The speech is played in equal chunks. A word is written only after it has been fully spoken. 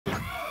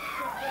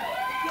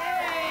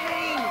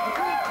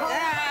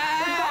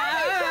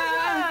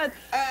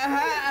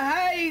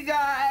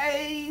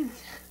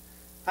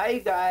Hi,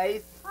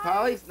 guys. Hi.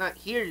 Polly's not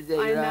here today,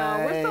 I know.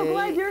 right? We're so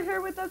glad you're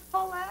here with us,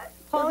 Paulette.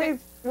 Polly,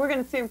 we're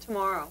going to see him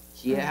tomorrow.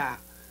 Yeah.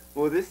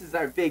 Well, this is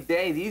our big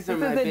day. These are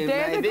my big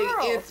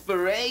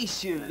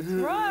inspiration. That's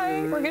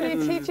right. We're going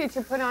to teach you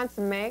to put on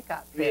some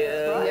makeup.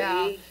 Really?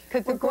 Yeah.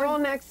 Because the girl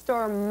next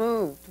door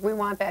moved. We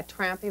want that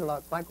trampy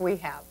look like we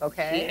have,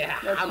 okay? Yeah,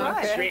 That's I'm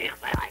right. a tramp.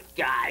 I like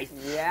guys.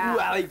 Yeah. Ooh,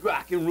 I like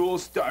rock and roll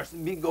stars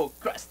and big old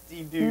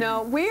crusty dudes.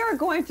 No, we are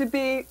going to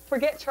be,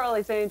 forget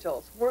Charlie's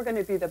Angels. We're going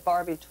to be the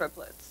Barbie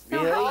triplets.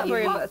 Really? No, all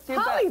three of us. You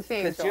bet. Polly's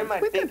Angels. Because you're my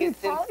We could be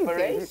biggest Polly's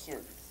inspiration.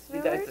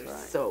 You guys Really? are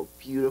so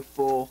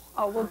beautiful.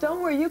 Oh, well, don't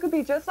worry. You could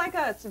be just like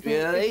us if you,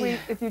 Really?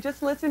 if you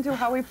just listen to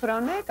how we put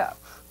on makeup.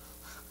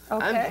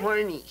 Okay? I'm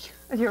horny.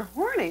 You're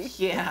horny?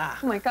 Yeah.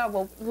 Oh, my God.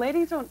 Well,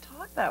 ladies don't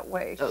talk that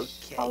way.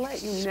 Okay.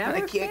 Paulette, you But never I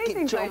say can't things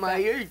control like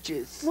my that.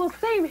 urges. Well,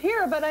 same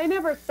here, but I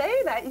never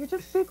say that. You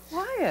just be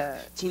quiet.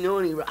 Do you know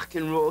any rock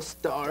and roll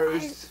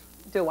stars?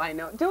 Do I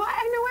know? Do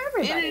I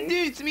know everybody?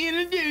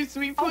 Introduce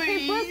me, please.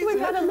 Okay, first we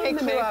gotta Make make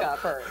the you up makeup.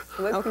 first.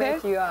 Let's Okay.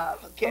 make you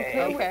up.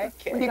 Okay. Okay.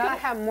 Okay. You gotta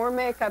have more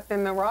makeup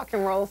than the rock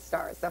and roll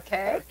stars,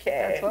 okay?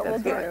 Okay. That's what we'll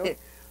do. right.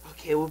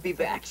 Okay, we'll be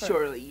back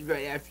shortly,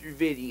 right after your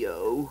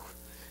video.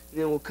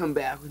 And then we'll come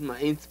back with my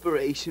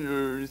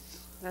inspirationers.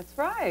 That's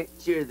right.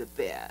 You're the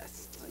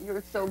best.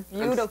 You're so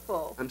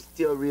beautiful. I'm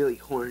still really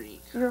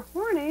horny. You're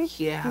horny.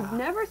 Yeah. You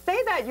never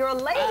say that. You're a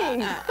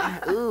lady.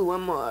 Ooh,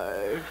 one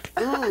more.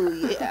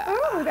 Ooh, yeah.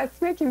 Oh,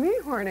 that's making me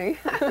horny.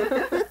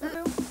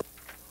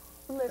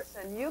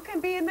 Listen, you can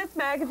be in this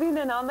magazine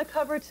and on the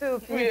cover too.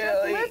 If you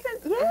Really? just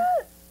listen.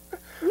 Yes.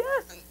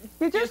 Yes. You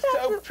You're just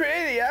have so to.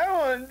 pretty. I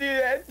want to do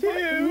that too.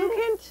 You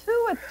can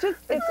too. It's just.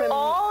 It's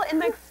all in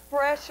the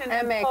expression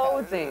and makeup.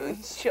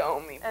 posing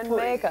Show me, and please.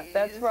 makeup.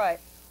 That's right.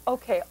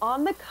 Okay,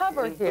 on the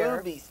cover And here.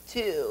 boobies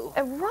too.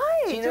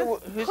 Right. Do you know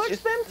just who's push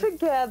just- them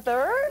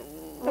together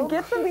and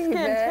get some skin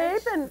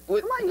cleavage. tape and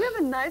What- come on, you have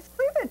a nice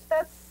cleavage.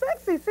 That's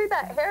sexy. See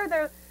that hair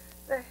there?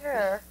 The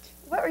hair.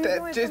 What are you That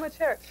doing just- so much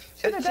hair?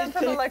 Should have it's done just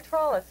some a-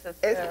 electrolysis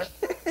there.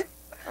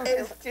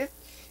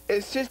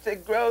 It's just a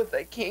growth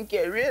I can't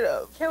get rid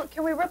of.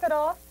 Can we rip it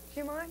off? Do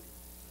you mind?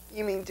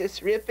 You mean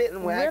just rip it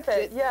and wax Rip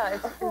it. Yeah.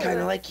 It's Kind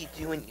of like you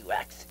do when you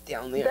wax it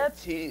down there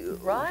That's too.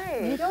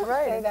 right. You don't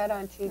right. say that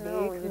on TV. No,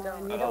 Come you on,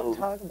 don't. You Oh. don't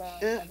talk about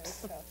other Oops.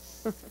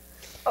 stuff.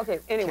 Okay.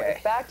 Anyways,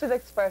 Okay. back to the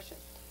expression.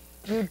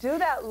 You do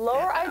that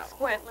lower-eyed Ow.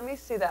 squint. Let me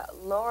see that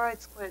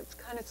lower-eyed squint. It's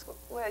kind of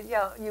well,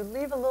 yeah. You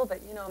leave a little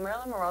bit. You know,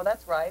 Marilyn Monroe.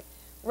 That's right.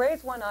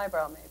 Raise one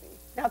eyebrow, maybe.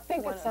 Now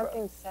think One of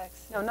something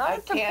sexy. No, not I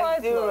a surprise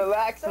can't do look.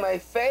 relax my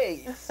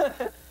face.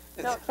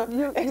 No,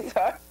 you- it's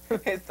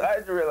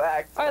hard to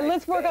relax. All right, my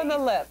let's work on the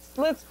face. lips.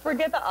 Let's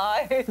forget the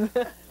eyes.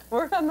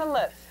 Work on the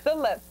lips. The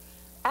lips.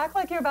 Act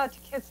like you're about to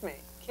kiss me.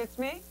 Kiss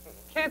me.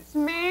 Kiss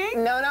me.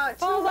 No,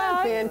 too Hold on.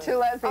 lesbian, too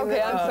lesbian.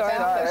 Okay, I'm sorry.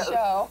 That's the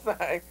show.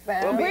 Sorry.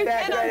 Ben. We'll be Reach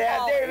back in on right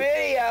after Polly.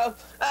 video.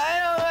 I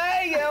don't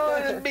like it. I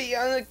want to be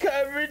on the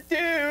cover too.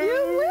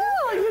 You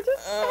will. You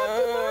just have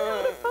to learn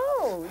how to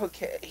pose.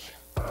 Okay.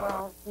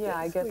 Well, yeah,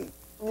 I guess Sweet.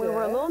 we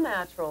were a little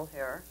natural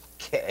here.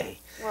 Okay.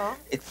 Well,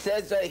 It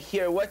says right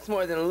here, what's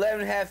more than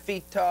 11.5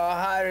 feet tall,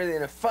 hotter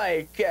than a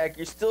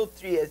firecracker, still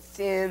 3 as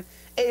sin,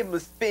 able to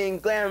spin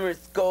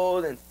glamorous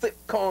gold and flip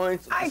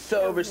coins with I a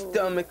sober can't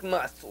stomach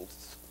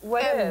muscles.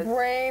 what And is?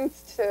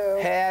 brains too.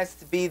 Has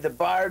to be the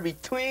Barbie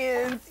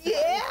twins.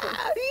 Yeah!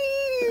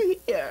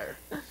 Here.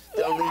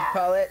 Don't leave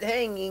Paulette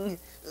hanging.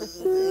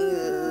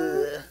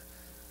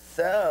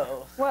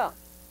 So, Well,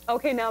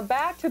 okay, now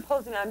back to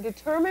posing. I'm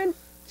determined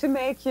to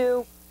make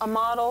you a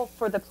model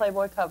for the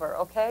Playboy cover,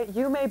 okay?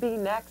 You may be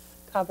next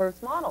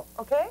cover's model,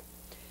 okay?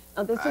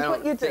 Now this is I what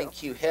don't you do. think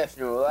Hugh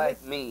Hefner will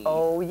like me.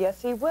 Oh,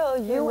 yes, he will.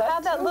 You loved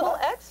have that Tula. little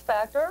X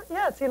factor.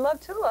 Yes, he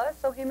loved Tula,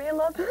 so he may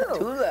love you.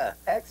 Tula.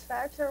 X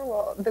Factor,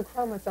 well, the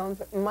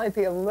chromosomes might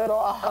be a little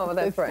off. Oh,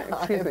 that's this right. time.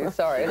 Excuse me.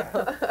 Sorry.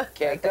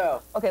 Okay,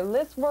 go. Okay,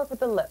 let's work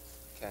with the lips.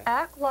 Okay.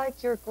 Act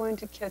like you're going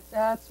to kiss.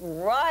 That's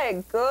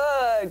right.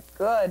 Good,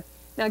 good.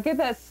 Now get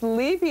that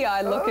sleepy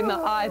eye look in the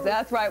eyes.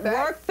 That's right.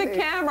 Work the sexy.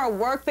 camera.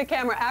 Work the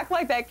camera. Act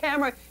like that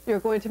camera. You're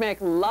going to make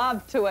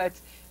love to it.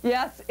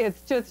 Yes,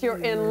 it's just you're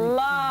in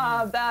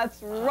love.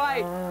 That's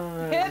right.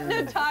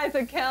 Hypnotize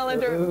the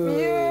calendar.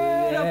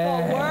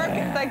 Beautiful. Work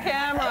the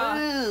camera.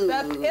 Ooh.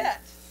 That's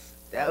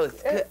it. That was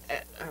good.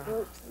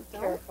 Oops,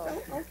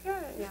 careful.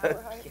 Okay. Yeah,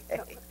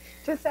 right.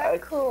 Just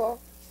act cool.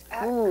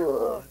 Act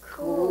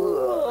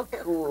Cool.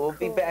 We'll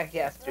be back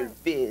after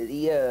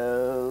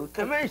video.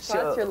 Cross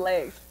your Commercial.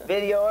 legs.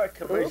 Video or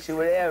commercial,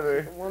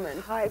 whatever. Woman,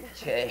 hide.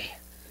 Okay.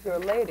 You're a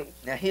lady.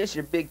 Now here's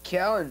your big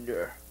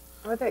calendar.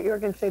 I thought you were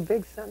going to say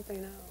big something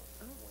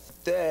else.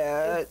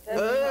 That. It's-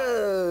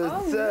 Oh,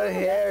 Oh, so no,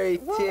 hairy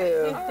Well,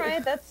 too. all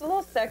right, that's a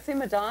little sexy.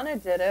 Madonna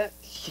did it.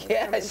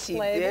 Yeah, In she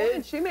Playboy, did.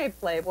 And she made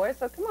Playboy,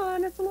 so come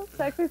on, it's a little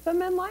sexy. Some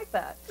men like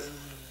that.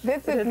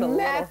 This It is is a little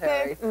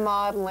hairy. method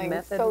modeling.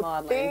 Method so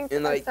modeling. think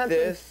And of like something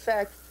this.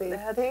 sexy.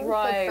 That's think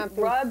right. of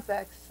something Rub-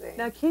 sexy.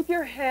 Now keep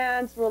your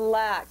hands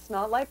relaxed,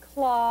 not like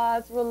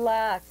claws.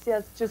 Relax.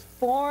 Yes, just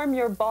form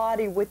your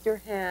body with your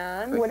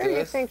hands. Like What are you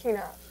this. thinking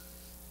of?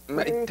 My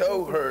What are you toe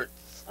thinking?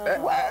 hurts.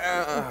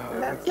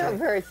 That's not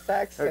very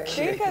sexy.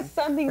 Okay. Think of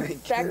something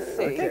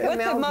sexy. Okay. What's the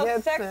Mel most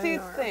Gibson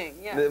sexiest or- thing?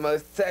 Yeah. The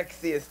most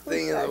sexiest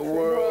thing in the sexy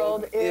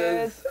world world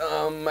is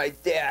my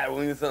dad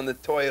when he was on the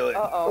toilet.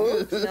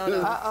 Uh-oh.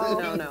 No.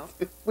 Uh-oh. No.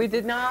 We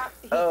did not.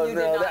 Oh you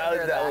no, did not that hear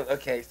was that one.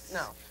 Okay.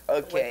 No.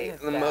 Okay,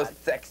 With his the dad.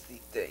 most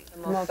sexy thing.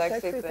 The most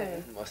sexy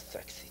thing. The most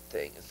sexy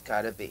thing has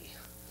got to be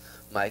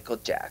Michael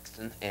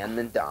Jackson and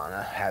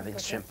Madonna having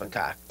shrimp a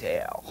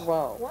cocktail.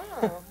 Whoa.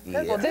 Wow.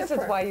 Yeah. Well, this is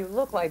why you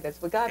look like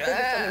this. We got to think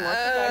of something more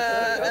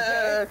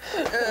sexy.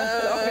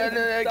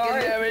 I can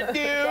never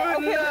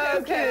do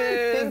nothing.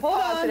 Think Hold on.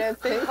 positive.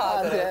 Think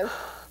positive.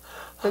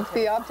 Let's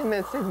be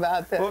optimistic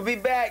about this. We'll be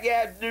back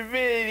after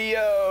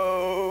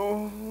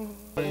video.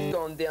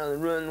 Going down the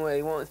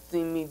runway, won't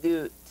see me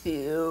do it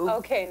too.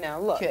 Okay, now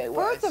look. Okay,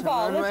 what, First of some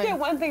all, let's runway? get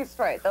one thing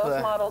straight. Those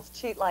What? models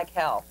cheat like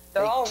hell.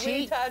 They're They all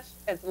cheat? retouched.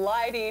 It's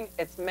lighting.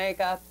 It's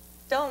makeup.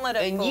 Don't let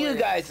it And fool you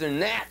guys are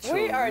natural.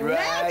 We are right?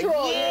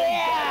 natural.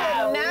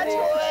 Yeah. Natural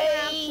boy.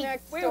 champs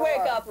next We door.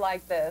 wake up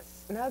like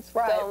this. That's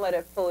right. Don't let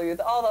it fool you.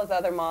 All those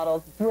other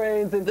models,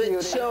 brains and beauty.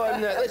 Let's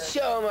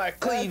show them our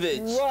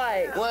cleavage.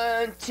 Right.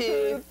 1,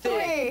 2,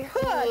 3.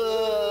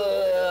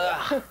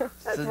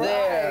 That's So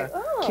there. right.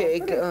 Oh, Okay,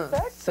 pretty go.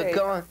 So sexy.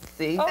 go on.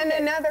 See? Oh. And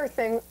another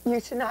thing, you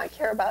should not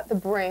care about the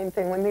brain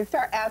thing. When they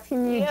start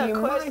asking you, Yeah, do you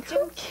mind? questions.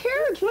 Who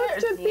cares?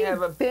 Let's just You be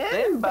have a bimbos.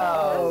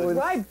 bimbo.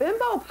 Right,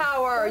 bimbo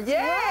power. Yay.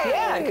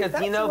 Yeah, because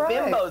That's you know right.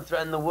 bimbos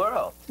run the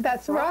world.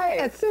 That's right.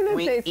 As soon as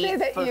We they say eat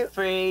that for you...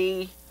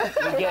 free.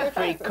 We get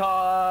free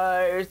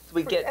cars.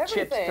 We get trips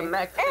to Everything.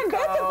 Mexico. And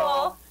best of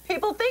all,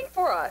 people think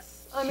for us.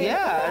 I mean,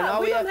 Yeah, and all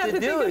we don't have to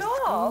do think is at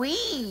all.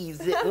 squeeze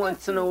it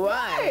once in a while.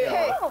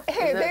 Hey, Oh,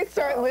 hey, and they that's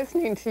start all.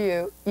 listening to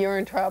you, you're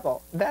in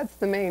trouble. That's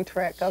the main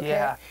trick, okay?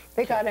 Yeah.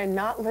 They gotta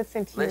not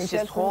listen to you Let's and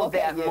just hold look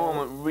at that you.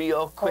 moment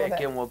real quick it.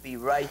 and we'll be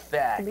right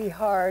back. Be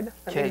hard.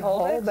 Okay.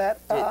 Hold it.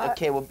 that thought.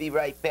 Okay, we'll be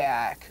right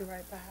back. Be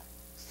right back.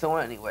 So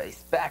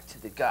anyways, back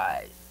to the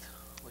guys.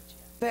 What you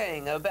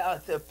saying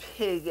about the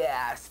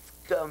pig-ass,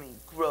 scummy,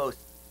 gross,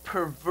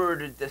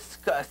 perverted,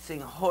 disgusting,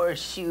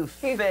 horseshoe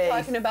He's face,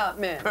 talking about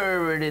men.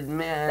 perverted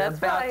man. That's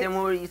about right. them,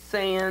 what were you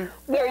saying?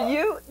 They're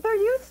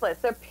useless.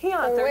 They're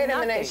peons. Oh, They're wait a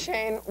nothing. minute,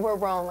 Shane. We're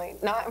rolling.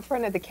 Not in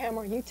front of the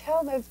camera. You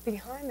tell those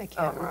behind the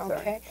camera, I'm sorry.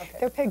 okay? Okay.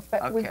 They're pigs,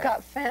 but we've Okay.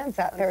 got fans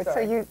out there, so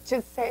sorry. you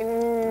just say,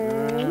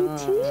 you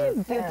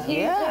tease them.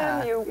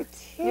 Yeah. You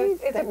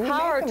tease it's them. a You make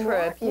power them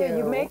trip. want Yeah, you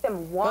you. make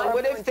them want. But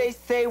what if they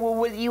say, well,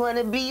 what do you want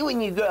to be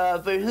when you grow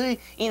up? Or who,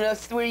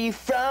 where you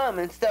from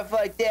and stuff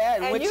like that?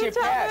 And, And what's you your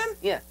tell past? them?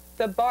 Yeah.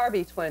 The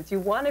Barbie twins. You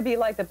want to be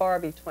like the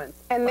Barbie twins.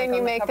 And like then you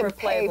on the make cover them of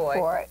pay Playboy.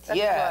 for it. That's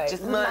yeah, right.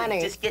 just money.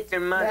 Money. Just get their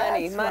money.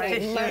 That's money.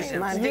 right. Just Money, use them.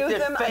 money. Stick Use their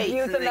them. face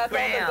Use in them. the That's all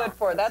they're ground. good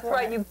for. That's right.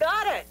 right. You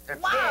got it. They're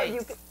Wow.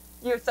 pigs.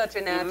 You're such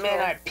a natural. Men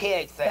are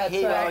pigs. I That's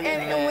hate all right. you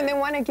And men. when they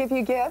want to give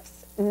you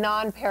gifts,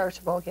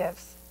 non-perishable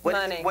gifts.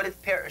 money. What is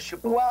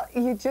perishable? Well,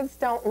 you just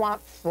don't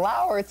want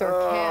flowers or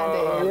Oh,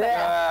 candy.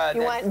 God,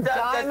 You that want stuff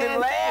doesn't diamonds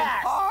and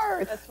last.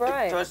 cars. That's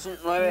right. It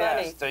doesn't Money.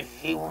 last. I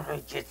hate when I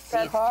get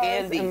these Cars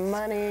candies. and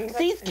money.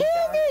 These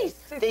candies!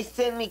 They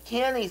send me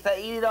candies. I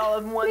eat it all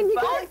in one And you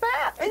bite. get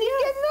back. And you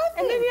get nothing.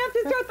 And then you have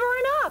to start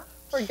throwing up.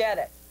 Forget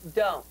it.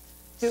 Don't.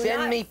 Do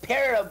Send not- me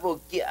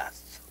perishable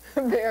gifts.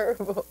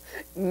 Perishable.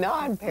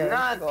 Non-perishable.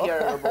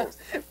 Non-perishable.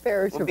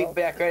 Perishable. We'll be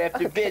back right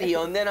after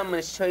video, and then I'm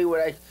going to show you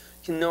what I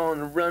can know on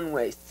the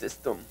runway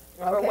system.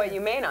 Or Okay. what you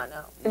may not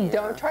know. And Yeah.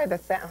 don't try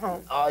this at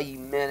home. All you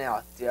men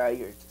out there,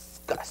 you're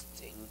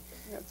disgusting.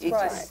 That's You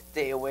right. just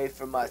stay away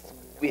from us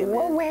women.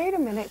 Well, wait a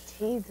minute.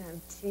 Tease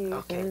him. Tease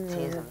Okay, him.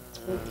 tease him.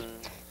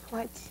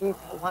 What tease him?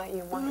 What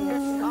you want?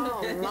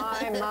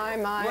 Oh,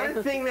 my.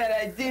 One thing that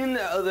I do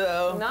know,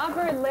 though. Not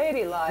very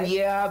ladylike.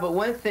 Yeah, but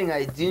one thing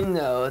I do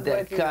know that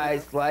What do you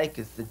guys like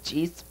is the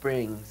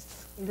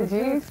G-springs. The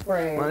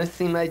G-spring. Want to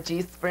see my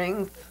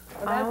G-springs?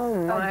 That's Oh,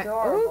 my.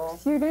 adorable.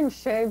 Oops, you didn't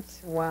shave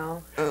too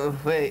well. Oh,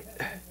 wait.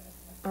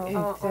 Oh,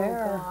 Oh,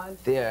 dear. God.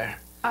 There.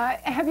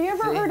 Have you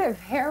ever See? heard of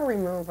hair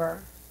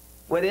remover?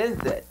 What is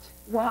it?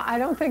 Well, I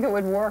don't think it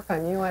would work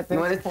on you at You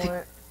wanna this see-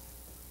 point.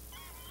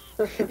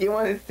 You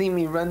want to see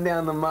me run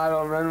down the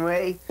model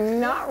runway?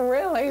 Not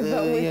really,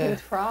 but we yeah. can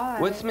try.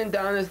 What's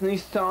Madonna's new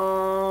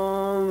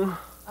song?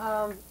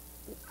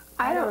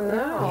 I don't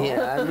know.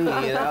 Yeah, I mean,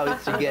 I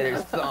always forget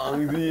her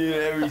songs. Yeah,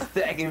 every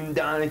second,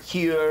 Madonna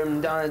here,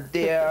 Madonna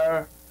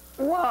there.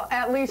 Well,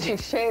 at least she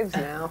shaves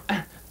now.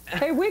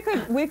 Hey, we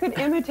could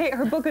imitate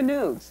her book of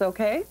nudes,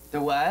 okay?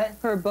 The what?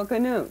 Her book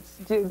of nudes.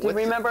 Do you What's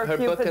remember her a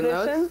few book of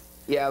positions? notes?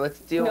 Yeah, let's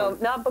do No,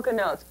 it. not book of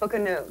notes, book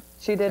of nude.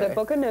 She did Okay. a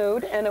book of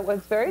nude, and it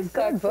was very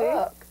sexy. Good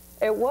book.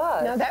 It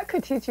was. Now that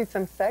could teach you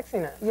some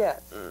sexiness.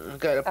 Yes.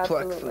 Gotta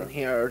pluck Absolutely. some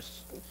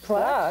hairs.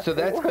 Plus, So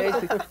that's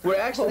basically, we're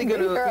actually we'll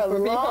be here a gonna,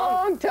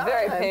 long time.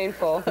 Very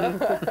painful.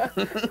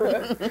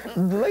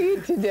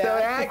 Bleed to death. so I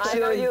know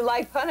actually, you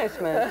like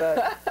punishment,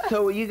 but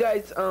so you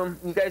guys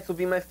will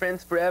be my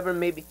friends forever,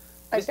 maybe.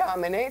 A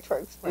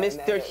dominatrix. friend,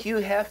 that Mr. is. Hugh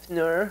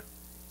Hefner,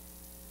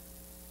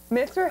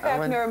 Mr. I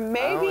want- Hefner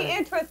may I be want-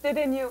 interested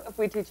in you if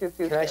we teach you a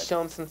few can I tricks.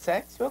 show him some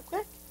sex real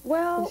quick?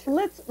 Well,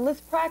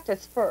 let's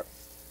practice first,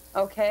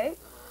 okay?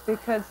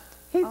 because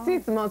He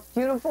sees the most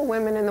beautiful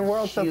women in the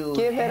world, so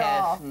give it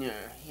all. Hefner,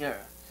 here.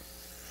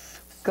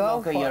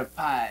 Go Smoke for your it.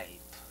 pipe.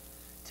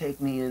 Take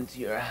me into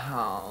your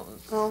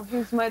house. oh,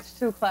 he's much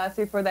too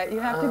classy for that. You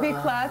have to be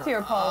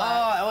classier, Paulette.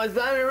 Oh, I was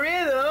on a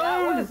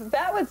rhythm.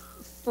 That was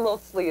a little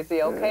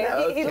sleazy, okay?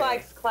 He Okay.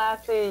 likes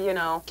classy, you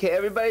know. Okay,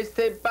 everybody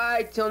say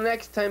bye till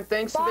next time.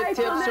 Thanks for Bye the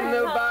till tips from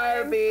next the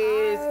time.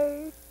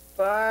 Barbies.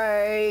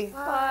 Bye.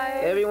 Bye.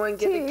 Everyone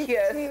get a Tease,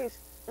 kiss. tease.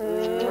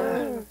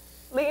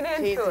 Lean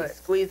Tease into and it.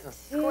 squeeze them.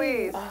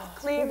 Squeeze.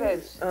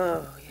 Cleavage.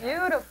 Oh, yeah.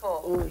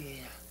 Beautiful. Oh, yeah.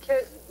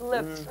 Kiss,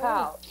 lips,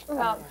 pout.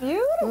 Pout.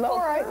 Beautiful.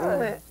 Lower eye Good.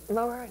 slit.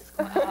 Lower eye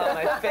slit. Oh,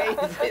 my face.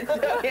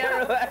 I can't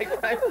relax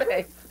my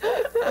face.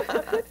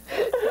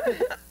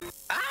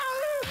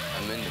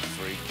 I'm into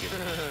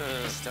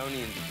freaking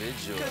stony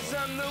individual. Cause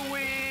I'm the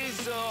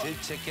weasel.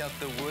 Dude, check out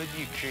the wood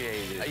you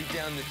created. Are you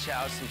down to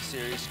chow some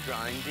serious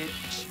grinded?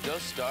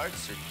 Those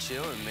starts are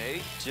chillin',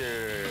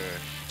 major.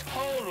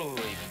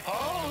 Totally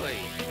Pauly.